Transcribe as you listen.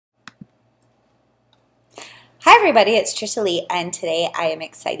Hi everybody, it's Trisha Lee, and today I am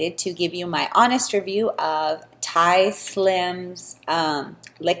excited to give you my honest review of Taislim's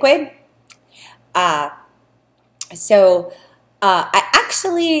liquid. Uh, I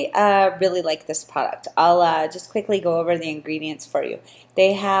actually really like this product. I'll just quickly go over the ingredients for you.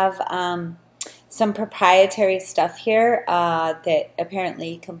 They have some proprietary stuff here that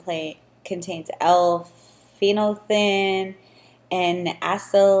apparently contains L-phenolphthalein and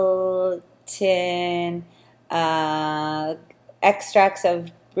acetyltin, extracts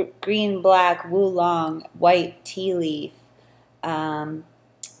of green, black, oolong, white tea leaf.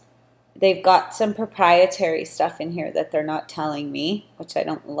 They've got some proprietary stuff in here that they're not telling me, which I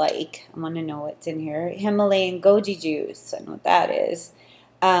don't like. I want to know what's in here. Himalayan goji juice, I know what that is.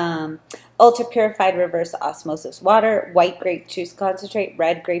 Ultra purified reverse osmosis water, white grape juice concentrate,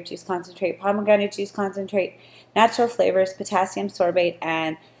 red grape juice concentrate, pomegranate juice concentrate, natural flavors, potassium sorbate,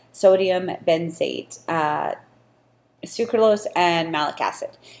 and sodium benzate, sucralose, and malic acid.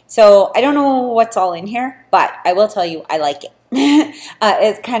 So I don't know what's all in here, but I will tell you I like it.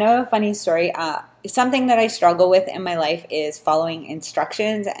 It's kind of a funny story. Something that I struggle with in my life is following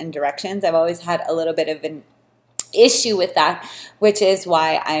instructions and directions. I've always had a little bit of an issue with that, which is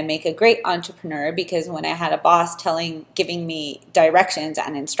why I make a great entrepreneur, because when I had a boss giving me directions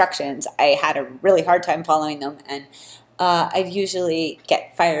and instructions, I had a really hard time following them, and I'd usually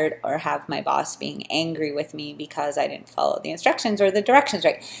get fired or have my boss being angry with me because I didn't follow the instructions or the directions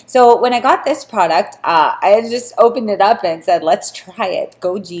right. So when I got this product, I just opened it up and said, let's try it.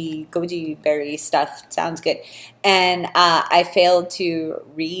 Goji berry stuff sounds good. And I failed to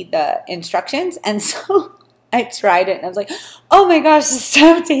read the instructions, and so I tried it and I was like, oh my gosh, this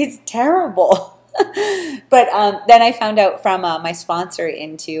stuff tastes terrible. But then I found out from my sponsor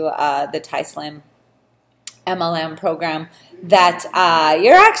into the Taislim MLM program that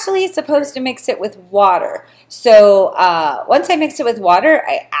you're actually supposed to mix it with water. So once I mixed it with water,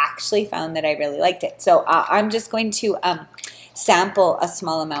 I actually found that I really liked it. So I'm just going to sample a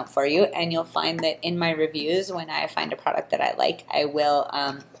small amount for you, and you'll find that in my reviews, when I find a product that I like, I will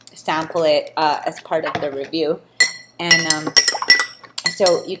sample it as part of the review. And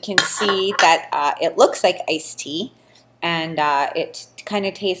so you can see that it looks like iced tea, and it kind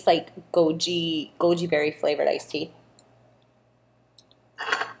of tastes like goji berry flavored iced tea,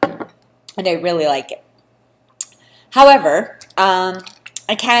 and I really like it. However, I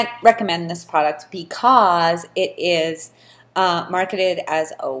can't recommend this product because it is marketed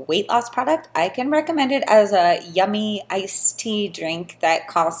as a weight loss product. I can recommend it as a yummy iced tea drink that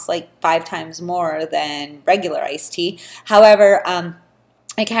costs like 5 times more than regular iced tea. However, I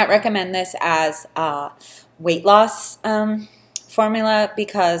can't recommend this as weight loss formula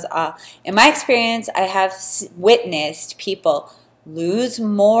because in my experience, I have witnessed people lose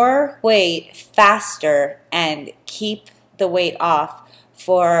more weight faster and keep the weight off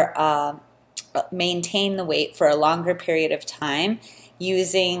for maintain the weight for a longer period of time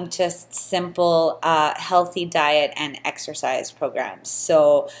using just simple healthy diet and exercise programs.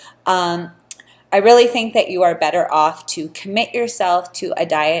 So I really think that you are better off to commit yourself to a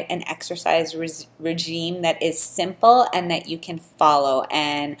diet and exercise regime that is simple and that you can follow.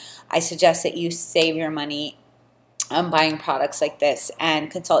 And I suggest that you save your money on buying products like this and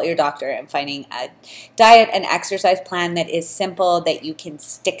consult your doctor and finding a diet and exercise plan that is simple that you can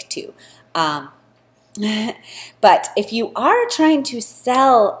stick to. But if you are trying to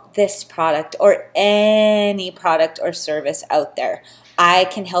sell this product or any product or service out there, I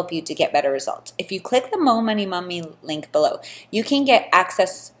can help you to get better results. If you click the Mo Money Mummy link below, you can get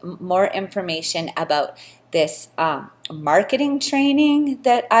access more information about this marketing training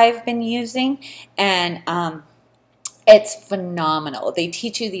that I've been using, and it's phenomenal. They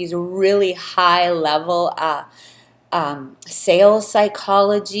teach you these really high level sales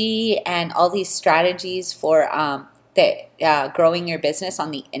psychology and all these strategies for growing your business on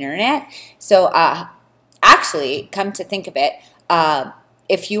the internet. So actually, come to think of it,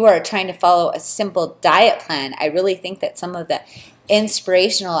 if you are trying to follow a simple diet plan, I really think that some of the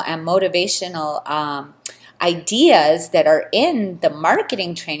inspirational and motivational ideas that are in the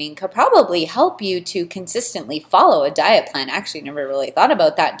marketing training could probably help you to consistently follow a diet plan. Actually, never really thought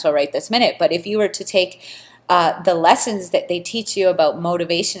about that until right this minute. But if you were to take the lessons that they teach you about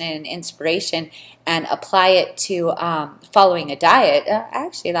motivation and inspiration and apply it to following a diet,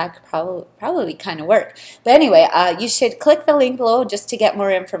 actually that could probably kind of work. But anyway, you should click the link below just to get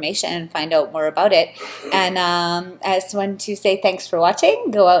more information and find out more about it. And I just want to say thanks for watching.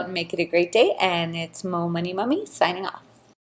 Go out and make it a great day. And it's Mo Money Mummy signing off.